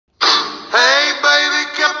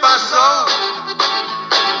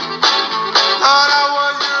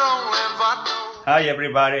Hi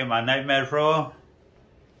everybody, my name is Ro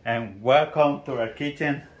and welcome to our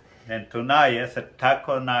kitchen. And tonight is a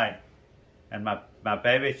taco night and my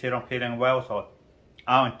baby, she don't feeling well, so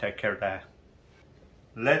I will take care of that.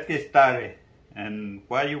 Let's get started. And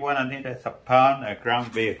what you want to need is a pound of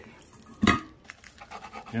ground beef.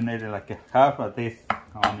 You need like a half of this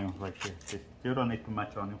onion right here. You don't need too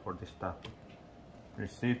much onion for this stuff.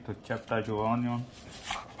 Proceed to chop down your onion.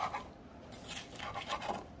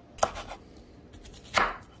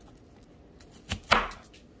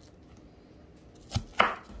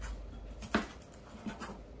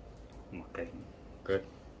 Okay, good.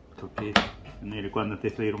 To this, you need one of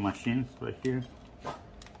these little machines right here.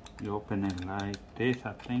 You open it like this,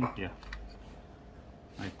 I think, yeah.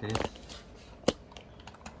 Like this.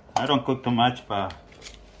 I don't cook too much, but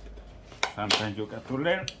sometimes you got to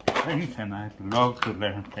learn things, and I love to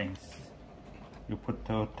learn things. You put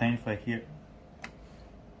those things right here.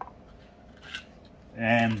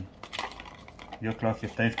 And you close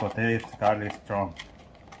your taste because this garlic is strong.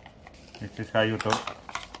 This is how you do it.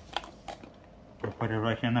 You put it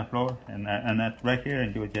right here on the floor, and that's right here,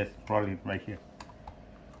 and you just roll it right here.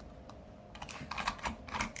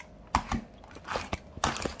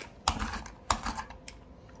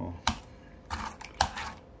 Cool.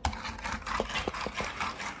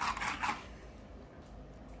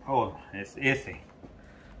 Oh, it's easy.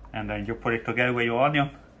 And then you put it together with your onion.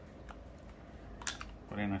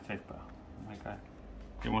 Put it in a safe bowl. Oh my God.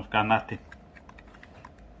 You almost got nothing.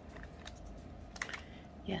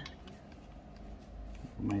 Yeah.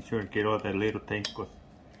 Make sure you get all the little things.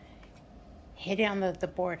 Hit it on the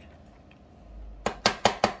board.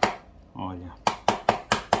 Oh yeah.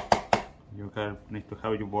 You need to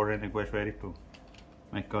have your board anyway ready to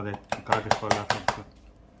make all the garlic fall off.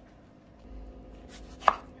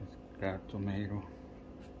 Just grab tomato.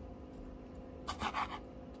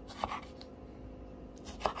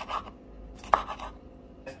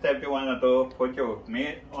 Next step you want to do, put your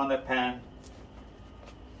meat on the pan.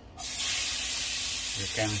 You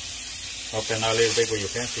can open a little bit with your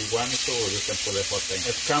hands if you want to, or you can put the whole thing. I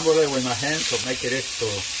scramble it with my hands to make it easy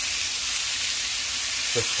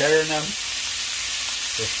to stir them.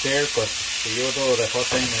 To stir, because if you do the whole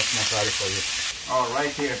thing, it's not hard for you. Oh, right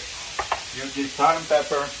here. Use this salt and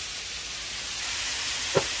pepper.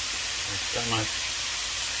 That much.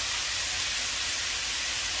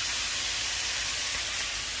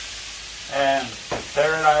 And stir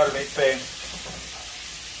it out a little bit.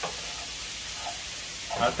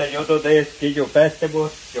 After you do this, get your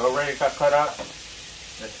vegetables you already got cut up.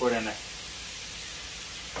 Let's put in it.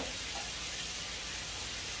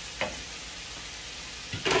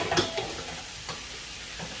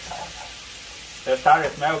 They start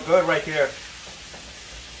to smell good right here.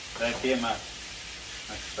 Thank you, my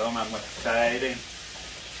stomach was exciting.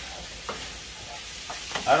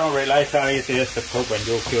 I don't realize how easy it is to cook when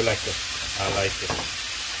you feel like it. I like it.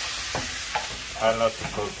 I love to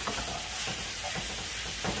cook.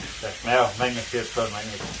 The smell makes me feel good. I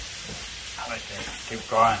can keep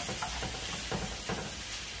going.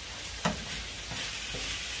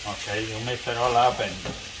 Okay, you mix it all up and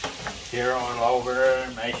stir all over.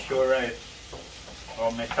 Make sure it's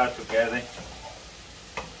all mixed up together.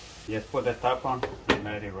 Just put the top on and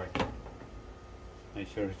let it right. Make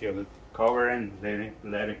sure you cover it and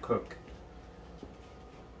let it cook.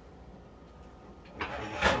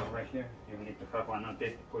 Right here, you need to have one of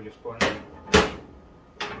this to put your spoon in.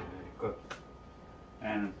 Cook.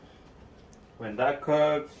 And when that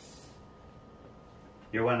cooks,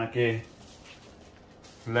 you want to get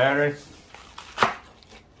lettuce.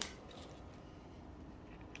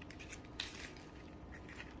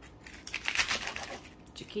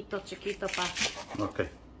 Chiquito, pa. Okay.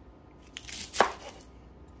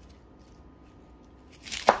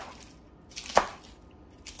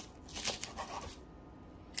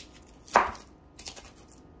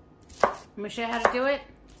 Let me show you how to do it.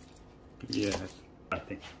 Yes, I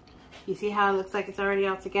think. You see how it looks like it's already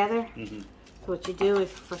all together? Mm-hmm. So what you do is,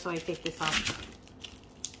 first of all, you take this off.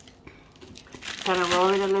 Kind of roll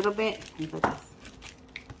it a little bit and put this.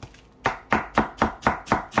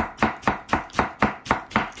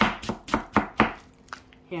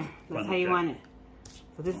 Here, that's how you want it.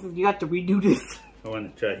 So this is, you have to redo this. I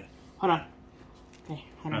want to try. Hold on. Okay,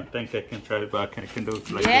 hold on. I think I can try it, but I can do it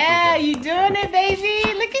like yeah, this. you doing it, baby.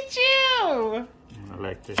 Look at you. I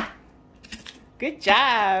like this. Good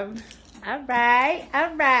job. All right,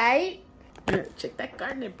 all right. Here, check that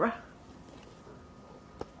garlic, bro.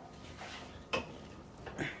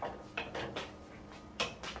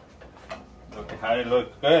 Look how it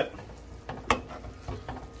looks good.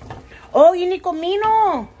 Oh, you need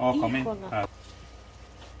comino. Oh, comino.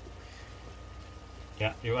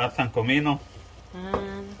 Yeah, you add some comino.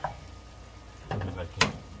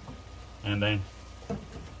 And then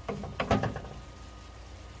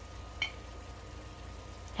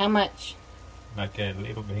how much? like a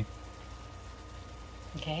little bit.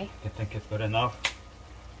 Okay. I think it's good enough.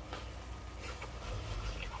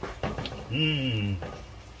 Mmm.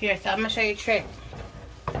 Here, so I'm gonna show you a trick.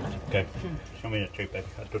 Okay. Show me the trick, baby.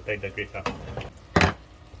 How to take the grease out.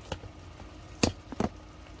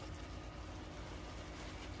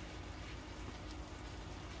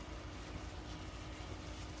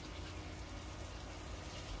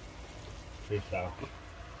 Grease out.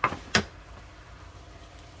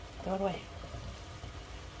 Throw it away.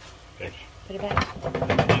 Okay. Put it back.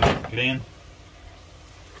 It's clean.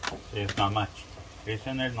 There's not much grease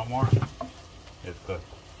in there, no more. It's good.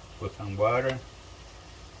 Put some water.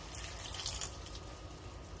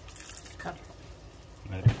 Cover.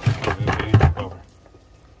 Let it cover.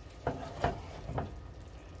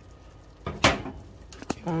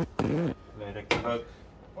 Let it cook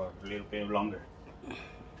for a little bit longer.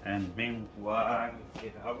 And meanwhile,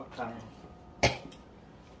 get avocado.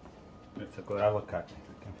 It's a good avocado.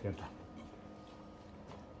 You can feel that.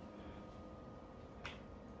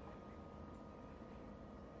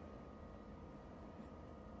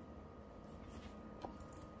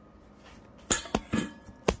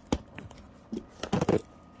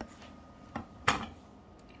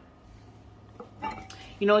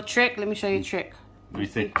 You know a trick? Let me show you a trick. Let me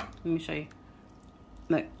see. Let me show you.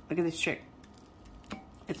 Look at this trick.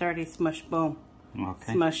 It's already smushed. Boom.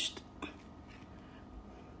 Okay. Smushed.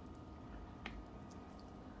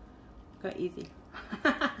 Got easy.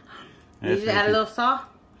 You just add a little salt.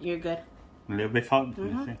 You're good. A little bit salt.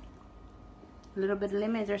 Let me see. A little bit of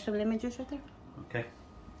lemon. Is there some lemon juice right there? Okay.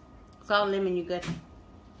 Salt, lemon, you good.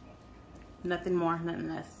 Nothing more, nothing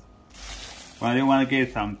less. Well, you want to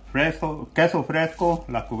get some queso fresco,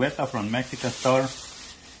 la cubeta from Mexican store.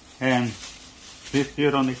 And this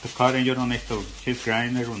you don't need to cut it, you don't need to cheese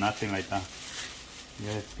grinder or nothing like that.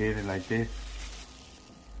 You just get it like this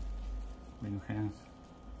with your hands.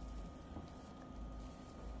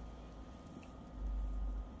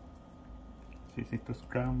 It's easy to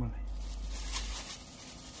scramble.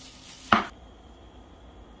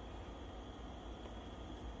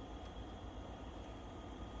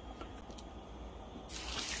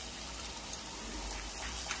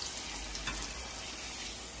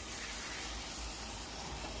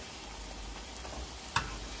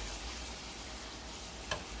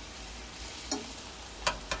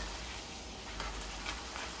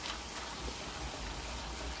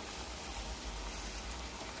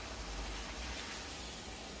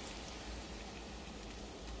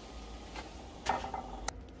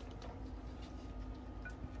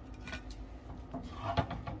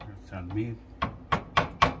 Some meat.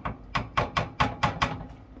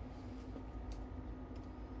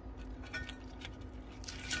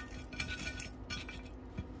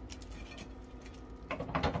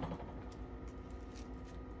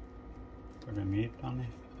 Put the meat on it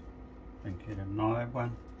and get another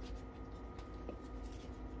one.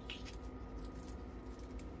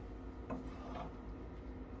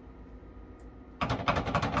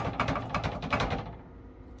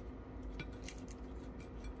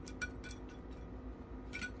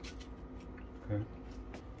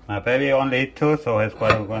 My baby only eat two, so that's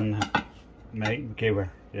what I'm gonna give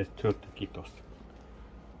her. Just 2 taquitos.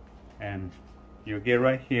 And you get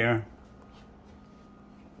right here.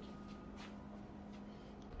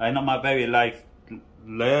 I know my baby likes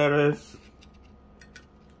lettuce.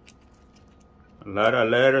 A lot of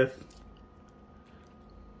lettuce.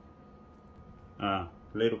 A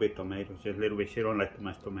little bit tomato, just a little bit. She don't like too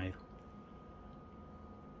much tomato.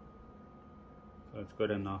 So it's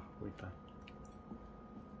good enough with that.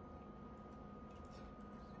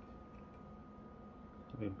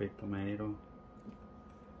 A little bit tomato.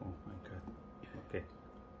 Oh my god. Okay.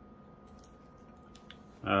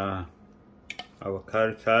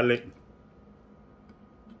 Avocado salad.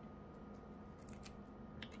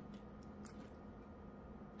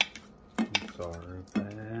 Sorry,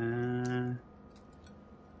 bad.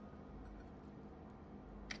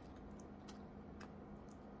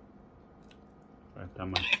 Falta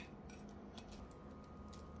más.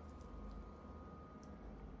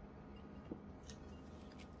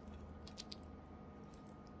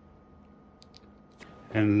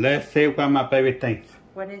 And let's see what my baby thinks.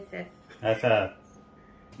 What is this? That's a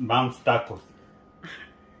mom's tacos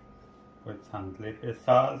with some little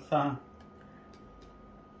salsa.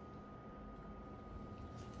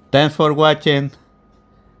 Thanks for watching.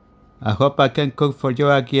 I hope I can cook for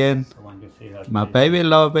you again. My baby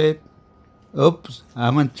love it. Oops,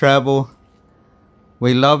 I'm in trouble.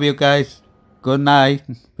 We love you guys. Good night.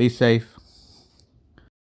 Be safe.